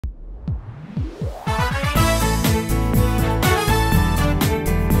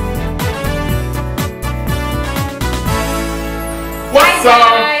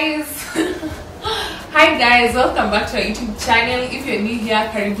guys, welcome back to our YouTube channel. If you're new here,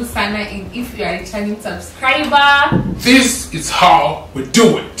 karibu sana, and if you are a returning subscriber, this is how we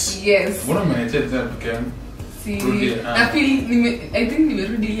do it. Yes. What am I saying that again? See, I think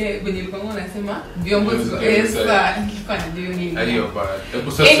nimerudi ile venye nilikuwa nasema vyombo esa nilikuwa najua hiyo bad.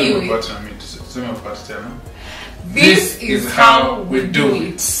 Anyway, this is how we do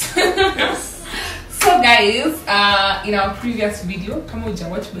it. Yes. So guys, in our previous video, kama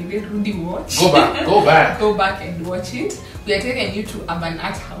hujawatch by the Rudy watch. Go back and watch it. We are taking you to Urban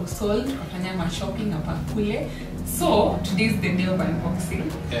Art Household, kufanya ma shopping hapa kule. So today is the day of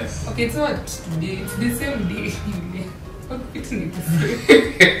unboxing. Yes. Okay, it's not today, it's the same day. It's not the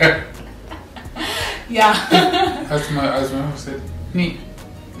same. Yeah. As my mom said,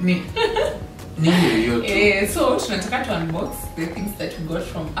 so tunataka to unbox the things that we got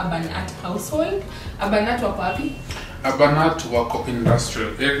from Urban Art Household. Urban Art wako wapi? Urban Art wako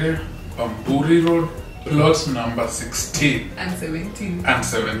industrial area, Bamburi Road, plot number 16 and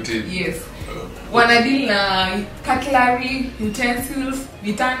 17. Yes. Wanadili na cutlery, utensils,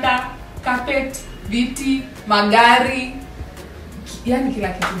 vitanda, carpet, viti, magari, yani kila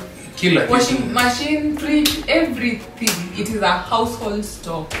kitu. Washing machine, fridge, everything. It is a household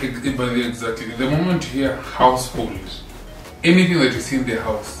store. Exactly. The moment you hear household, anything that you see in the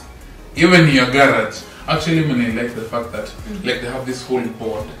house, even in your garage. Actually, I like the fact that like they have this whole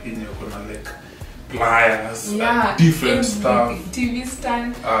board in your corner, like pliers, different stuff. TV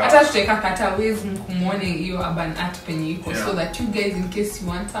stand. Hata tutaweka cutaways mkumone hiyo Urban Art penye iko, so that you guys, in case you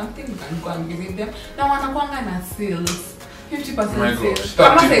want something, you can go and visit them. Na wanakuanga na sales. 50% sales.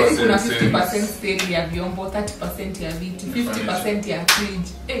 Kama sasa kuna 50% sale ya vyombo, 30% ya viti, 50% ya fridge.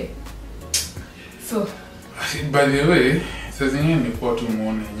 So, by the way, sasa ni kwa tu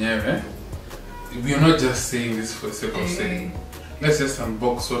muone nyewe. We are not just saying this for the sake of saying. Let's just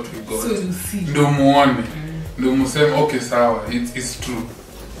unbox what we got. So you see. Ndo muone. Ndo museme okay sawa, it's true.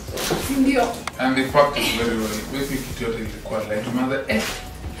 Ndio. And the fact is very well. Wewe kitu yote ilikuwa like mother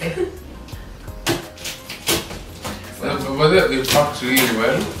but they packed really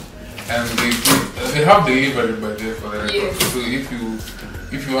well, and they have delivery by there for the record. Yes. So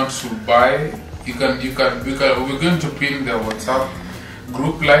if you want to buy, we're going to pin the WhatsApp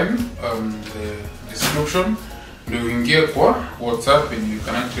group line, the description. You can get WhatsApp, and you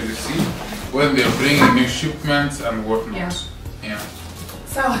can actually see when they're bringing new shipments and whatnot. Yeah.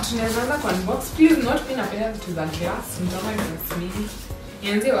 So tunaweza kwa unbox. Please not be napenda vitu za glass. Mtama glass mingi.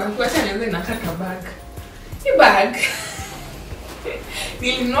 Nianze wapi? Acha nianze na kaka bag. Hii bag.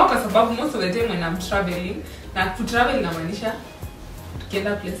 Nilinunua kwa sababu most of the time when I'm traveling, na kutravel inamaanisha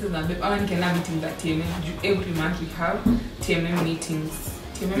tukienda places na beba, ama nikienda meetings at TMM. Every month we have TMM meetings.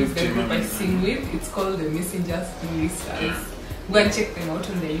 TMM is the group I sing with. It's called the Messengers Listers. Go and check them out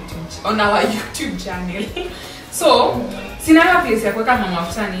on our YouTube channel. So, sina place ya kuweka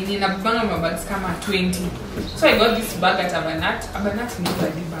mafuta nini, na bibanga mabags kama 20. So I got this bag at Urban Art. Urban Art ni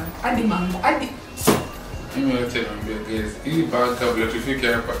bag. Hadi mango, hadi guys, hii bag kabla tufike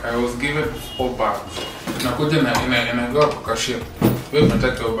hapa, I was given 4 bags. Nakuja na inagawa kwa cashier. Wewe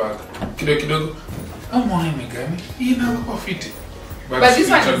unataka bag kidogo. Mbona imegani? Hii inakuwa fiti. But this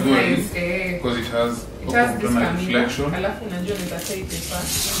one is nice, because it has this reflection. Alafu unajua nitatai paper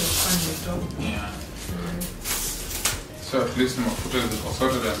ndio kwanza top. Yeah. So at least mafuta is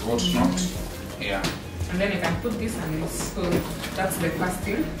sorted and what's not. Yeah. And then you can put this and this. So that's the first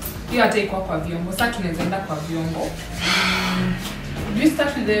thing. Hiyo hata iko kwa vyombo. Sasa tunaweza enda kwa vyombo. Do we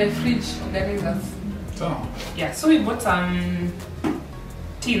start with the fridge organizers? So. Yeah, so we bought some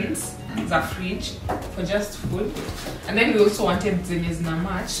tins za fridge for just food, and then we also wanted zenye zina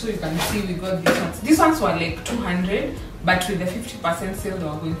match, so you can see we got these ones. These ones were like 200, but with the 50% sale they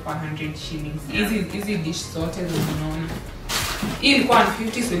were going for 100 shillings. Easy dish sorted as unaona. Hii ilikuwa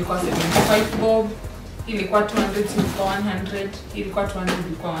 150, so ilikuwa 75 bob. Hii ilikuwa 200, so ilikuwa 100. Hii ilikuwa 200,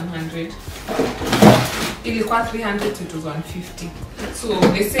 ilikuwa 100. Hii ilikuwa 300, so it was 150. So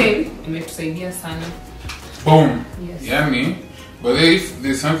the sale imetusaidia sana. Boom. Yes. Yani, but if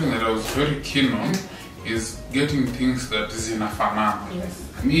there's something that I was very keen on, is getting things that is in a fanana. Yes.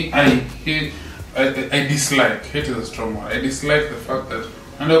 Me, I dislike, hate is a strong word, I dislike the fact that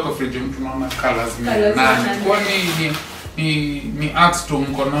under the fridge tunaona colors nani ni arts to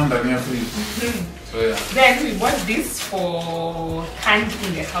mkono ndani ya fridge. So yeah. Then we bought this for hand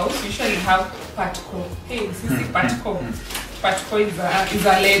in the house. We usually have patco. Hey, this is patco. Patco is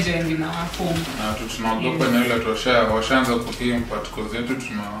a legend in our home. Na tunaogopa na ile washaanza kupiga patco zetu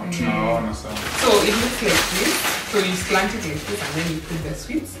tunaona sana. So it looks like this. So you slant it like this, and then you put the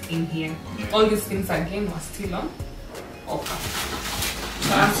sweets in here. Yeah. All these things again were still on offer.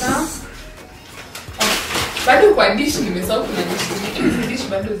 Nice. Bado kwa dish nimesahau kuna dish. Hizi dish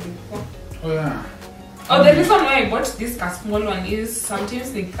bado ziko. Oh yeah. Oh, the reason why I bought this small one is sometimes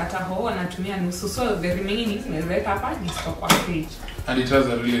nikikata hoho wanatumia nusu, so the remaining naweka hapa ni stock kwa fridge. And it has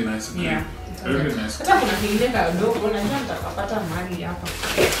a really nice green. Yeah. Really nice. Hata kuna kingine kadogo najua nitakapata mahali hapa.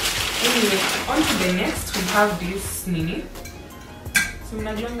 Anyway, on to the next we have this nini. So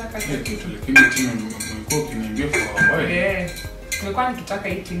mnajuanga kaka kitu lakini timu nimekuwa kiniambia for a while. Yeah. Nimekuwa nikitaka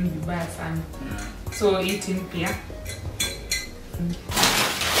hii tin vibaya sana. So hii tin pia.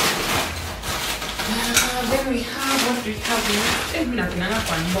 Then we have what we have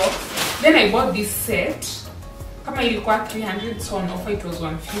next. One box. Then I bought this set. Kama ilikuwa 300, so on offer it was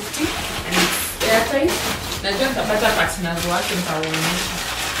 150, and it's airtight. Najua nitapata partners wake nitawaonyesha.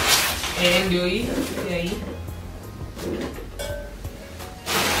 Ndio hii, hii.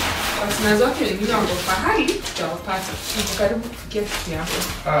 Partners wake wengine wako pahali tutawapata. Niko karibu kufikia kitu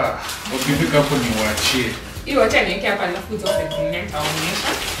hapo. Ukifika hapo ni waachie. Hii wacha niweke hapa alafu zote zingine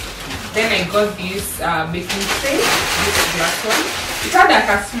nitawaonyesha. Then I got this baking tray, this glass one. It had like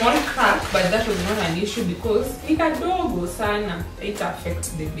a small crack, but that was not an issue because it kadogo sana. It affects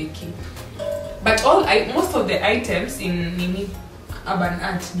the baking. But most of the items in Nini Urban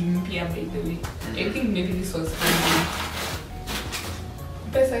Art ni mpya, by the way. I think maybe this was handmade.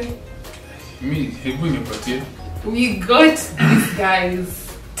 Pesa. Hebu nipatie. We got these guys.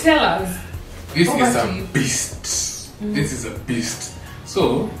 Tell us. This is a beast. This is a beast.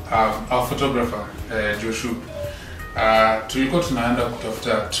 So, our photographer, Joshua, tulikuwa tunaenda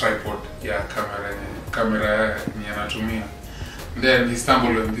kutafuta tripod ya kamera ni anatumia. Then he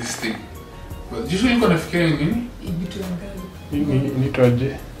stumbled on this thing. But Joshua alikuwa anafikiria nini? Ibitu ngani. Ni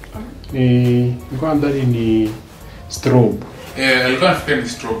toje. Nilikuwa ndani ni strobe. Alikuwa anafikiria ni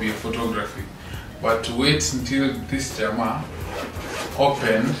strobe ya photography. But wait until this jama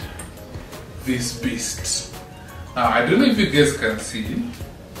opened this beast. Now, I don't know if you guys can see.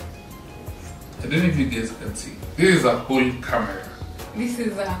 This is a whole camera. This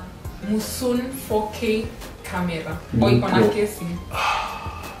is a Muson 4K camera. Iko na casing.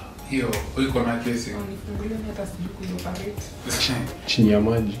 Hiyo, iko na casing. Nifungulie hata sijui kuoperate. Chini ya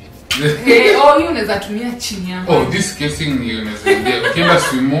maji. Hiyo unaweza tumia chini ya maji. Oh, this casing ni unaweza ingia. Ukienda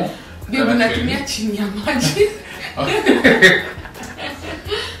swimo, ndio unatumia chini ya maji.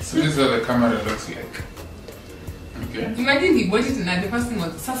 So this is how the camera looks like. Okay. Imagine he bought it and the person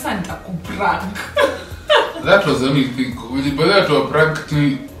was sasa nitakuprank. That was the only thing. Ulipata to a prank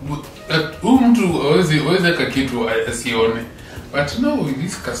ni mtu aweze kakitu asione. But no, with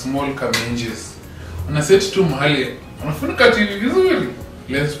these small cameras. Una set tu mahali, unafunika TV vizuri.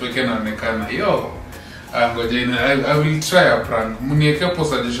 Lens pekee inaonekana. Yo. Ngoja I will try a prank. Mniweke hapo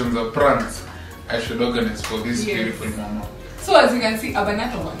suggestions of pranks I should organize for this beautiful mama. So as you can see,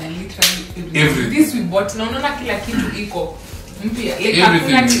 Abanato wana literally everything. This we bought. Na unaona kila kitu iko mpya. Like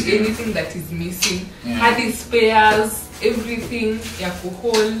anything that is missing. Hadi spares, everything ya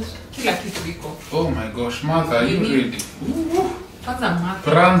kuhold, kila kitu iko. Oh my gosh, Martha, are you ready? Kwanza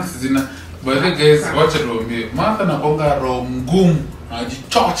Martha. Pranks zina. By the guys, watch it tuambie. Martha na konga roho mgumu.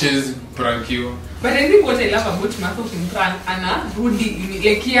 Ajichoches prankiwa. But I think what I love about Martha prank ana rudi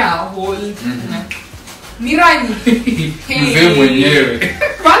like here hold. Mirani. Mzee mwenyewe.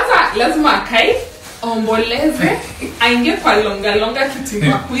 Kwanza lazima akae, omboleze, aingie kwa longa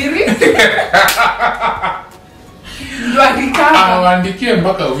kitima kwiri. Ndio akikaba. Awaandikie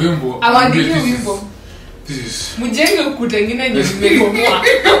mpaka wimbo. Awaandikie wimbo. This is mujenge ukuta ingine nimekomoa.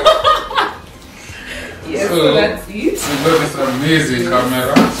 Yes, so that's it. We got this amazing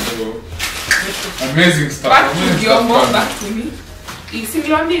camera. So amazing stuff. Back to me.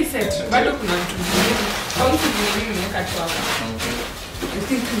 Isimilwambia set, bado kuna mtu mwingine. Au mtu mwingine nimeweka tu hapa. I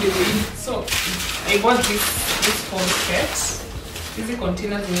think so I bought this whole set. These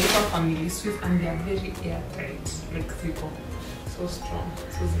containers zimewekwa family suite and they are very airtight. Like ziko so strong.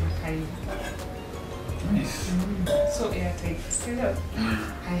 So zinakai. Nice. So airtight. See that?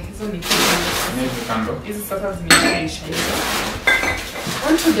 Hizo ni kando. Hizi sasa zimekaisha hizo.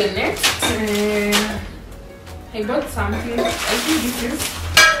 On to the next. I bought something. I think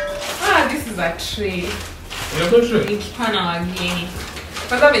this is a tray. Nikipana wageni.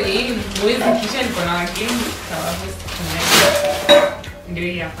 Kwanza venye hii mwezi kisha niko na wageni ndio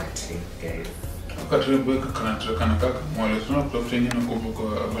hii hapa tray, guys. Kana kaka mwale tuna kutafuta nyingine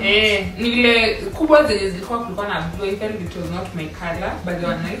kwa ni vile kubwa zenye zilikuwa kulikuwa na blue. I felt it was not my color but they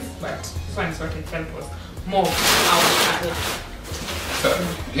were nice, but this one is what I felt was more our color. So,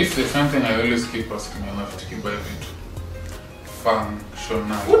 if there's something I always keep asking my wife to keep buying it.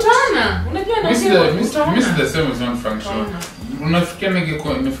 functional. Utaona, unajua na Miss the same is not functional. Unafikia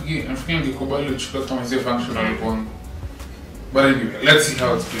ningekubali uchukue kama zile functional kwangu. But anyway, let's see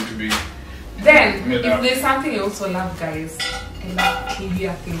how it's going to be. Then, if there's something I also love, guys, I love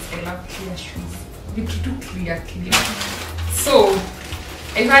clear things. I love clear shoes. We do clear. So,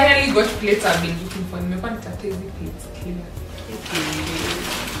 I finally got plates I've been looking for. Nimekuwa nitafuta hizi plates clear.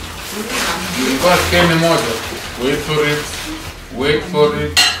 Ilikuwa skeni moja. Wait for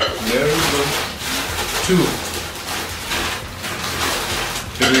it. There we go. 2,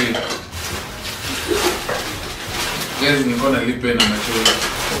 3. Guys, nilikuwa nalipa na machozi.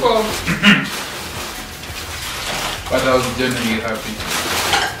 Oh. But I was genuinely happy.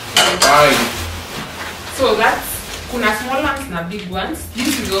 Bye. So that's kuna small ones na big ones.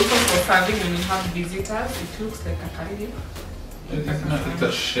 This is also for serving when you have visitors. It looks like a candy. It's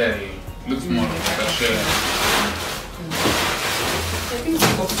a shell. Looks more like a shell. I think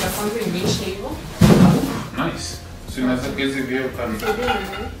it's box ya kwanza imeisha hivyo. Nice. So unaweza hizi vio kani.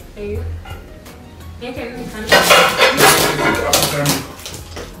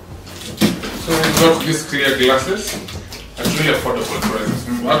 So we got these clear glasses at really affordable prices.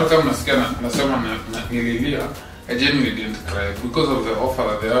 Hata kama nasikia nasema nililia, I genuinely didn't cry because of the offer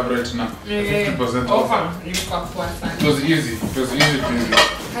that they have right now. 50% offer. It was easy. It was easy peasy.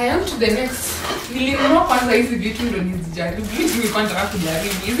 I am to the next. Nilinunua kwanza hizi vitu ndo nizijaribu. Hizi nilikuwa nataka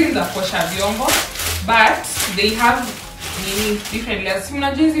kujaribu. Hizi ni za kuosha vyombo, but they have different layers.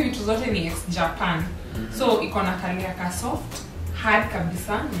 Unajua hizi vitu zote ni ex Japan. So iko na kalia ka soft, hard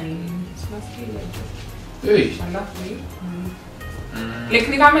kabisa na Hey. Like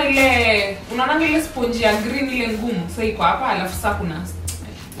ni kama ile unaona ile sponge ya green ile ngumu. So iko hapa alafu sasa kuna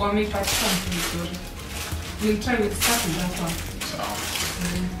wameipatia vizuri. We'll try with stuff with that one.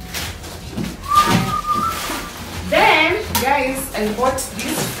 Then guys, I bought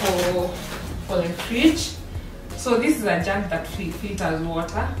this for the fridge. So this is a jug that filters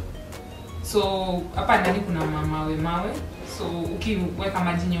water. So hapa ndani kuna mawe. So ukiweka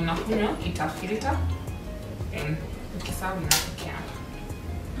maji yenye unakunywa itafilter and ukisawa inafikia hapa.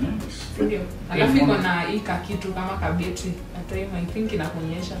 Ndio. Alafu iko na hii kitu kama ka battery. Hata hiyo I think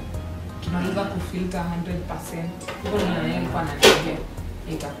inakuonyesha tunaweza kufilter 100%. Kwa hiyo ndio ilikuwa ananiambia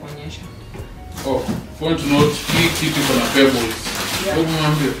itakuonyesha. Oh, point note, hii kitu kuna pebbles.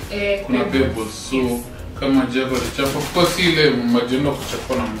 Kuna pebbles. So kama jago chafu, of course ile maji ndio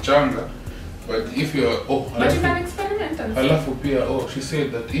kuchafua na mchanga. But if you are but you can experiment and alafu pia she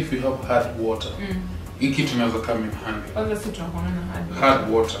said that if you have hard water, hii kitu inaweza come in handy. Kwanza si tunakuwa na hard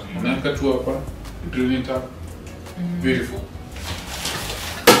water. Unaweka tu hapa, drain it up. Beautiful.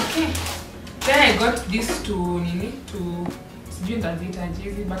 Okay. Then I got this to sijui ndazita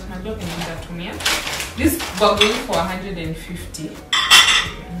jizi but najua kwenye nitatumia. This we're going for 150.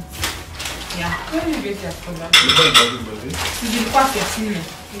 Yeah, very good for that. Ilikuwa 13.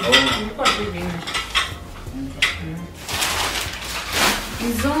 Ilikuwa 13.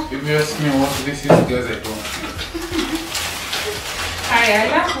 If you ask me what this is, guys, I don't. Haya,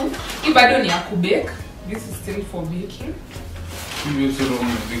 alafu hii bado ni ya kubake. This is still for baking. Hivi sio roho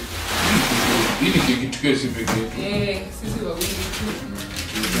mbili. Hii ni kitu kile si peke yake. Sisi wawili tu.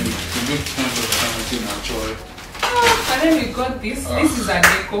 Kubake kama tena choe. And then we got this. This is a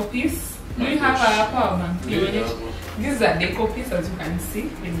deco piece. We have a power bank. This is a deco piece, as you can see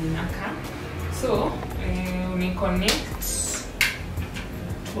when you naka. So we connect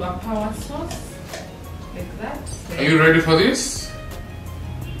to a power source like that. Are you ready for this?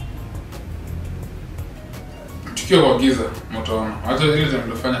 Tukiwa kwa giza mtaona. Hata ile ndio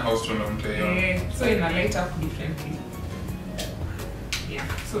tunafanya house tour ndio mtaiona. So ina light up differently. Yeah.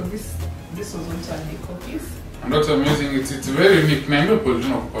 So this was also a deco piece. And what's amazing, it's very unique. Na ndio kwa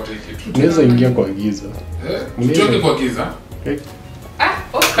jina kupata hiki. Unaweza ingia kwa giza. Tutoke kwa giza. Okay.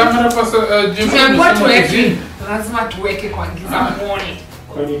 Okay. Kamera pasa tumeambiwa tuweke. Lazima tuweke kwa giza muone.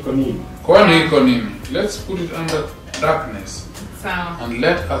 Kwani iko nini? Let's put it under darkness. Sawa. And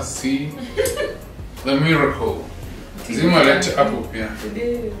let us see the miracle. Zima let hapo pia.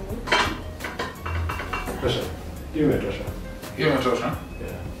 Tosha. Hiyo imetosha. Hiyo imetosha?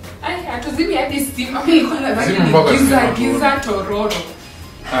 Ai, hatuzimi hadi stima. Ilikuwa nadhani giza tororo.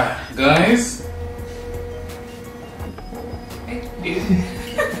 Guys.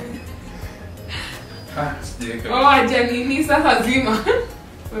 Janini sasa zima.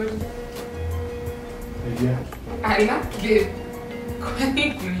 Yeah. Ala, babe.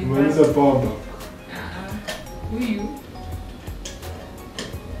 Kwani kuni? Mwanza power. Huyu.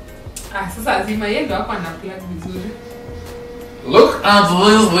 Sasa zima yeye ndo hapa ana plug vizuri. Look at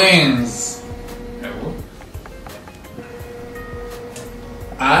these wings.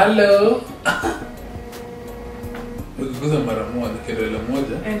 Hello. Ukiguza mara moja kelele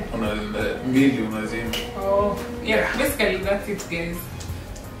moja unalinda mbili unazima. Oh, yeah, basically that's it guys.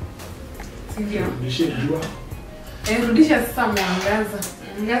 Sindio? Rudishe jua. Rudisha sasa mwangaza.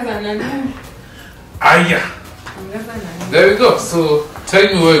 Mwangaza nani? Aya. Mwangaza nani? There we go. So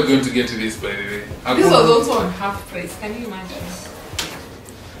tell me where you're going to get this by the way. This was also on half price. Can you imagine?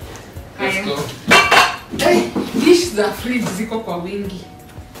 Let's go. Dish za fridge ziko kwa wingi.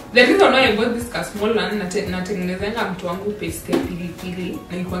 The reason why I bought this small one natengenezanga mtu wangu paste ya pilipili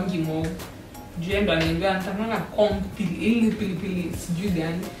na ikwangi mo. Juu ndo anaambia nitanunua kong pilipili sijui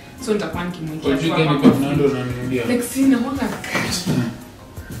gani. So nitakuwa nikimwekea. Kwa juu gani kwa Fernando unaniambia? Like sina mwanga.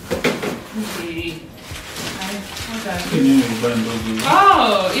 Okay.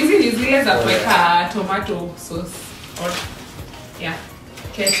 Oh, hizi ni zile za kuweka tomato sauce or yeah,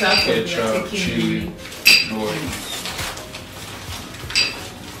 ketchup, chili. No.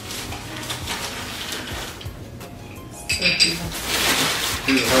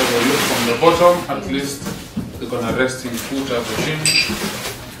 You have a look from the bottom, at least they're gonna rest in food machine.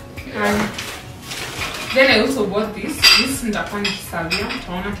 And then I also bought this. This nitakuwa nikisavia,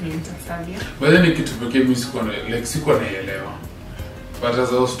 utaona kwenye nitasavia. But then nikitupekee mimi sikuwa naelewa. But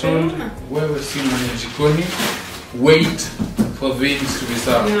as I was told, wewe si mwenye jikoni, wait for things to be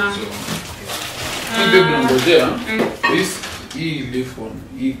served. Yeah. So ndio tunangojea hii leaf one,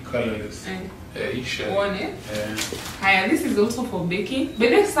 hii colorless. Hii shell. One. Haya, this is also for baking. But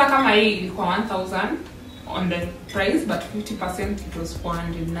next sasa kama hii ilikuwa 1000 on the price, but 50% it was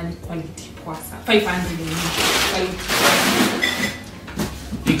 400 na ni quality poa sana. 500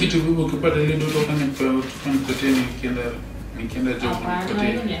 hii kitu bibi ukipata ile ndoto kanipatia nikienda job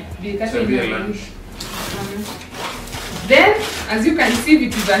nipatie lunch. Then as you can see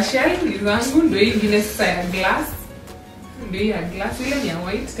vitu za shell ni zangu, ndio hii ingine sasa ya glass. Ndio ya glass ile ni ya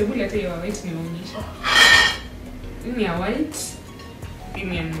white. Tebu leta hiyo white nionyesha. Hii ni ya white. Hii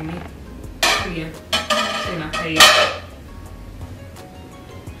ni ya nini? Hii tena hiyo.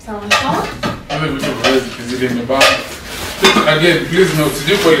 Sawa sawa. Ame vitu vya zile ni baba. Again, please note,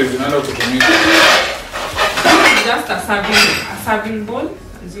 sijui kwa ile zinaenda kutumika. Just a serving bowl,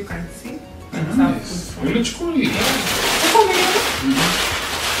 as you can see. Ulichukua hii?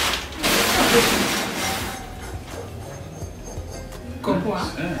 Kompoa.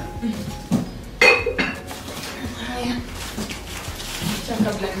 Haya.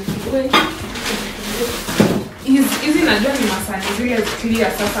 Kabla nichukue. Hizi najua ni masani zile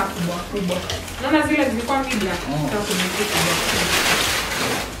clear sasa kubwa. Naona zile zilikuwa media. Sasa kumekuja.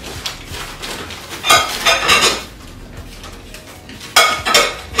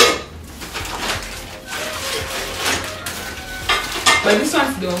 But this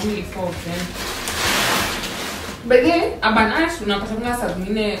one's the only 4 of them. But then abanash unapata saa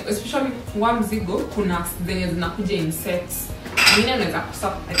zingine especially kufungua mzigo kuna zenye zinakuja in sets. Nyingine unaweza kusa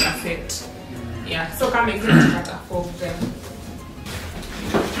kupata set. Yeah, so kama hizi tunapata 4 of them.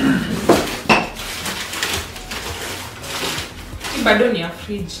 Hii bado ni ya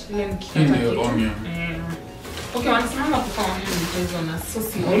fridge. Ile nikikata kitu. Okay, wanasimama kuka onion mchezo na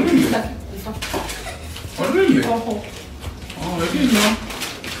sauce. Oh really? Oh, I didn't know.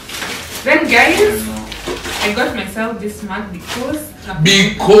 Then guys, I got myself this mug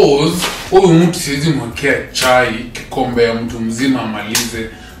because huyu mtu siwezi mwekea chai kikombe ya mtu mzima amalize.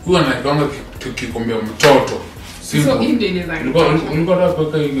 Huyu anaikaanga kikombe ya mtoto. Simple. So ndio inaweza. Ulikuwa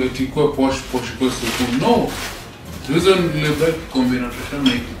unataka ikikuwa posh kwa siku. No. The reason ile kikombe inatosha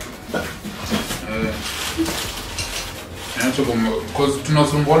hiki. Because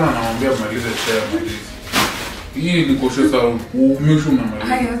tunasumbuana na mwambia malize chai malize. Hii ni kosha sawa umesho mama.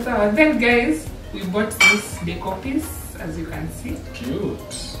 Haya sawa. Then guys, we bought this decor piece as you can see.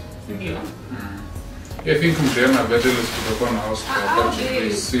 Cute. Ndio. I think mtena better tutakuwa na house kwa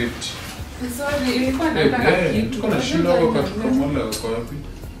sweet. So ilikuwa nataka kitu. Kuna shinda kwa katika mola kwa wapi?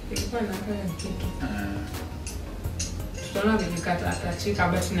 Ilikuwa nataka kitu. Tutaona vile kata atachika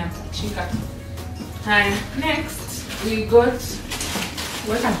but na atachika. Hi, next we got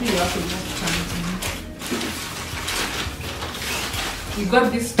what have you got to we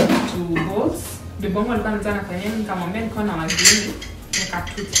got these 2 bowls. Bebongo alikuwa anataka kufanya nikamwambia niko na wageni nika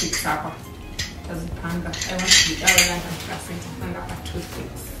toothpicks hapa. Tazipanga. I want to be out and trust panga hapa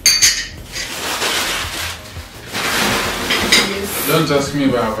toothpicks. Yes. Don't ask me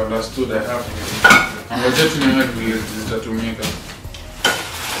if I have understood. I have. I'm just to vile zitatumika.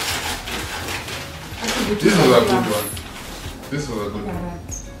 This was a good one. This was a good one.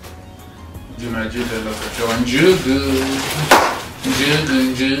 Jina jida la kachawa njugu. Njugu.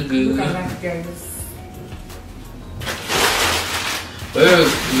 Look at that, guys. But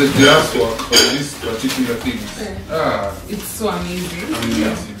The glass work of this particular thing. It's so amazing.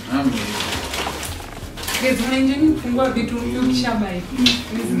 Amazing. Guys, unajua kufungua vitu ukishabai.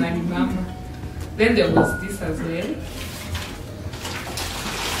 Hizi zinanibamba. Then there was this as well.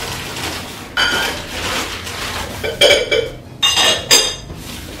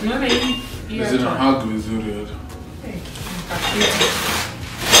 Unaona hii? Hizi na hug vizuri yote.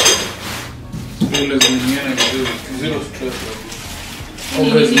 Ile zingine vizuri, zero stress.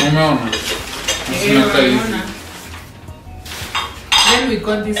 Obviously, umeona? Then we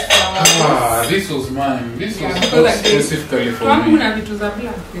got this flower. This was mine. This was specifically for me. Kuna vitu za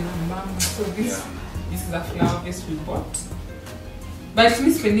black zinambamba. So this is a flower vase we bought. But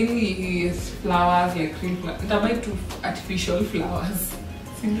me spending is flowers like real flowers. I buy two artificial flowers.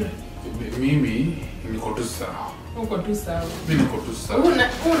 Mimi niko tu sawa. Uko tu sawa. Mimi niko tu sawa.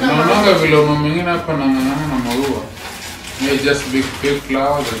 Naona vile mama mwingine hapa anang'ang'ana na maua. I just big fake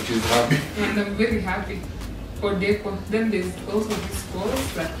flowers and she's happy. And I'm very happy for deco. Then there's also this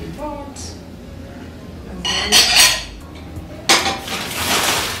rose that we bought as well.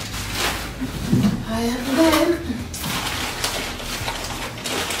 And then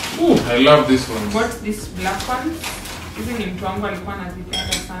I love this one. What this black one? Hizi ni mtu wangu alikuwa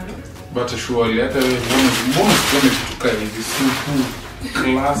anazipenda sana. But surely hata wewe mbona tuone kitu kama hivi super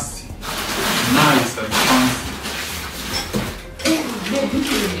classy, nice and fancy.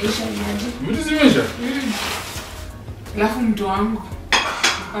 Vitu zimeisha? Alafu mtu wangu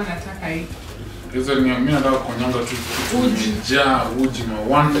alikuwa anataka hii. Hizo ni mimi nataka kunyanga tu uji ma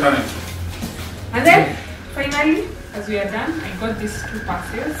one time. And then finally, as we are done, I got these two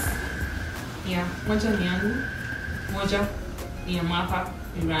parcels. Yeah, moja ni yangu, moja ni ya Martha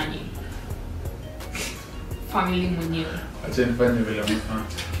Irani. Family mwenyewe. Acha nifanye vile mfano.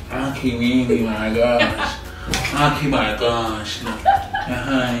 Aki mingi my gosh. Aki my gosh.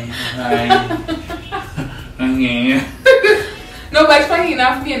 Hi. No, but funny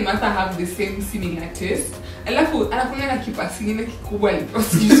enough, me and Martha have the same similar taste. Alafu anakuwa na kipasi kingine kikubwa lipo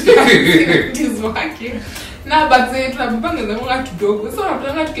wake. Na but tunabanga za mwanga kidogo. So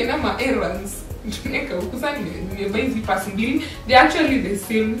tunapanga tukienda ma errands. Tuneka huko sasa nimebuy hizi pasi mbili. They actually the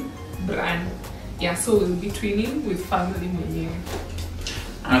same brand. Yeah, so we'll be twinning with family mwenyewe.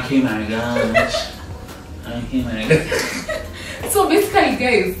 Aki my gosh. So basically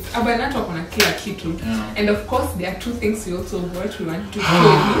guys, Abanato akona kila kitu. And of course there are two things we also bought we want to show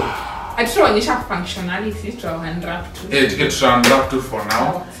you. Atuonyesha functionality to unwrap to. Unwrap to for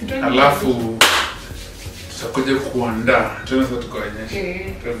now. Alafu tutakuja kuandaa. Tena sasa tukaonyesha.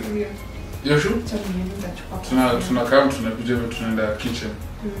 Joshua? Tunakaa tunapiga tunaenda kitchen.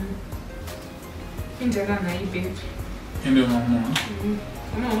 Injera na hii babe. Ndio mama.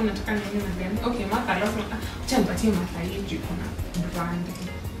 Mama unataka nini na gani? Okay, Martha alafu acha nipatie Martha hii juu kuna brand.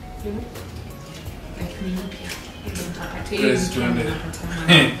 You know? Like mimi pia. Ndio nitapatia.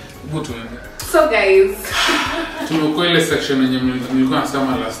 So guys, tumekuwa ile section yenye nilikuwa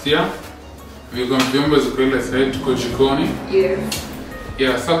nasema last year. Vyombo ziko ile side tuko jikoni. Yes.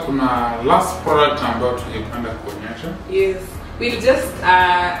 Yeah, sasa kuna last product ambayo tungependa kuonyesha. Yes. We'll just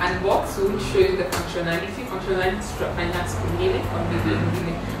unbox, we'll show you the functionality tutafanya siku nyingine kwa video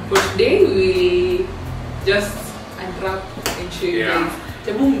nyingine. But today we just unwrap and show you guys.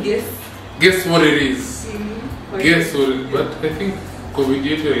 Tabum Guess what it is. Guess what it is. But I think COVID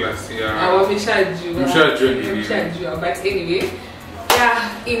yetu last year. Wameshajua. But anyway,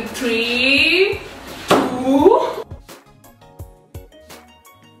 yeah, in 3, 2.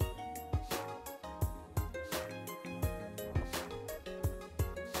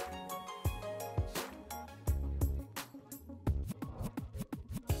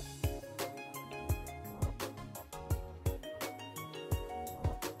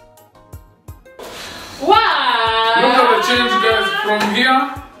 Wow! Look at the change, guys. From here,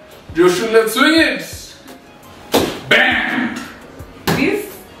 Joshua, let's swing it. Bam! This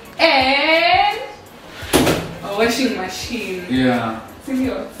and a washing machine. Yeah.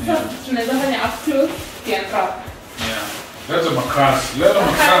 Serious. So, tunaweza fanya up close and wrap. Yeah. Let them makasi. Let them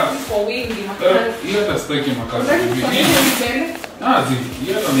makasi. For wingi makasi. Let us take makasi. Let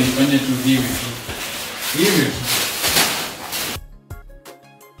them nifanye tu hivi.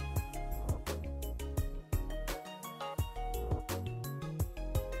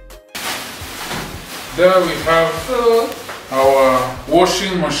 There we have our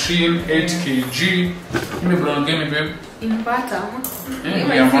washing machine 8 kg. Ini brand gani babe? Impata.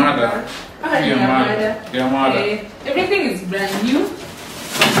 Yamada. Everything is brand new.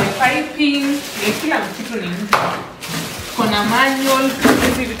 From the piping, kila kitu ni mpya. kuna manual,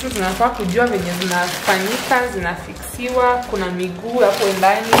 hizi vitu tunafaa kujua venye zinafanyika, zinafixiwa, kuna miguu hapo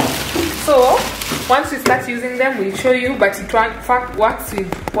ndani. So once we start using them, we'll show you, but it works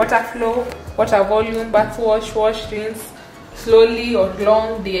with water flow, water volume, bath wash, rinse, slowly or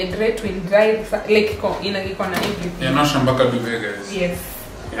long, dehydrate, wind dry, like iko na everything. Yeah, no shambaka duve guys. Yes.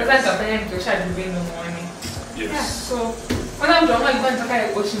 Sasa nitafanya nitosha duve ndo muone. Yes. Yeah, so wana mtu alikuwa anataka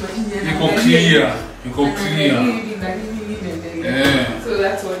washi machine Iko clear. Iko clear. Yeah. So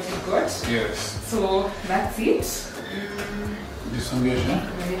that's what we got. Yes. So that's it. This one here.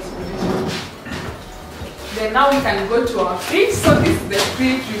 Then now we can go to our fridge. So this is the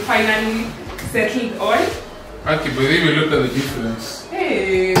fridge we finally settled on. Okay, but then we look at the difference.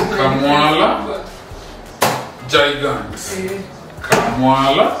 Hey, Kamwala Gigant.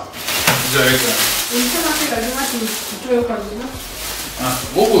 Kamwala Gigant. Unasema si lazima tutoe kwa jina?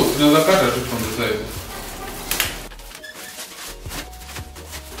 Bobo, tunaweza kata tu from the side.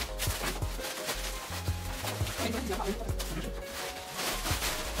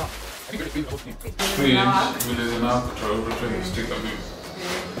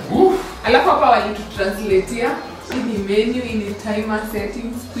 Alafu hapa walitutranslatea hii menu, ini timer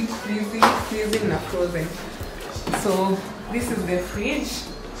settings, quick freezing na frozen. So this is the fridge.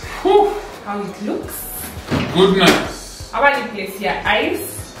 How it looks. Goodness. Hapa ni place ya ice.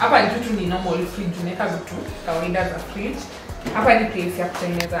 Hapa vitu ni normal fridge, unaweka vitu kawaida za fridge. Hapa ni place ya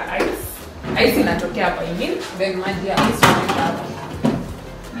kutengeneza ice. Ice inatokea hapa then maji ya ice unaweka hapa.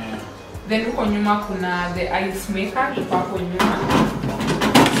 Then huko nyuma kuna the ice maker iko hapo nyuma.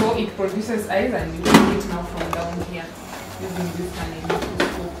 So it produces ice and you take it now from down here using this can.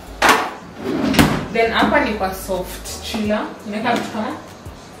 Then hapa ni kwa soft chiller. Unaweka vitu kama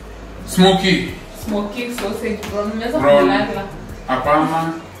smoky sausage brown.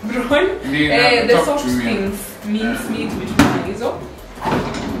 Hapana. Brown. The soft things. Meat vitu kama hizo.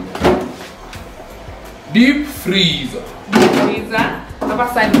 Deep freezer. Hapa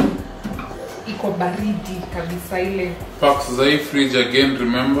sasa iko baridi kabisa ile. Packs za hii fridge again,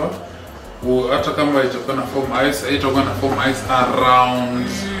 remember. Hata kama itakuwa na form ice, itakuwa na form ice around.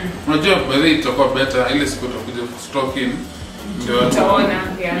 Unajua bali itakuwa better ile siku utakuja stock in. Ndio utaona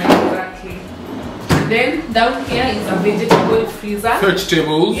exactly. And then down here is a vegetable freezer.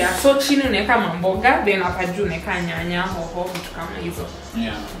 Vegetables. Yeah, so chini unaweka mamboga, then hapa juu unaweka nyanya, hoho, vitu kama hizo.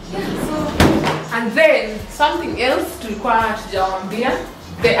 Yeah. So and then something else tulikuwa tujawaambia,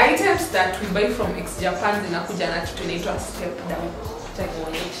 the items that we buy from X Japan zinakuja na kitu inaitwa step down.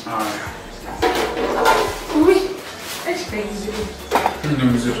 Ah.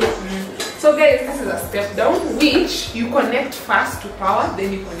 So guys, this is a step down which you connect first to power,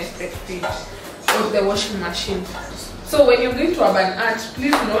 then you connect the fridge or the washing machine. So when you're going to Urban Art,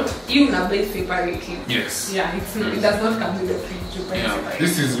 please note you will buy separately. Yes. Yeah, it does not come with the fridge. You buy separately.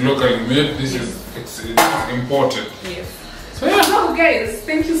 This is locally made. This is it's imported. Yes. So yeah. So guys,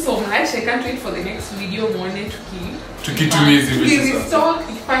 thank you so much. I can't wait for the next video. Tukitumizi vitu sasa.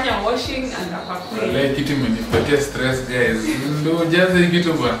 Tukifanya washing and apakula. Wale kitu menipatia stress guys. Ndo jaza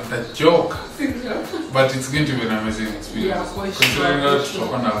kitu but joke. But it's going to be an amazing experience. Yeah, for sure. Considering that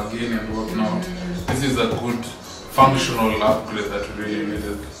tutakuwa na wageni and whatnot. This is a good functional upgrade that we really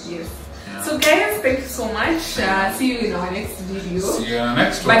needed. Yes. Yeah. So guys, thank you so much. See you in our next video. See you in our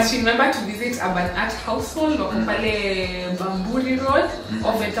next one. But remember to visit Urban Art Household on Bamburi Road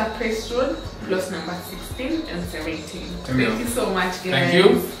or Better Place Road, plus number 16 and 17. Thank you so much, guys. Thank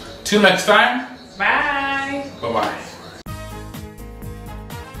you. Till next time. Bye. Bye-bye.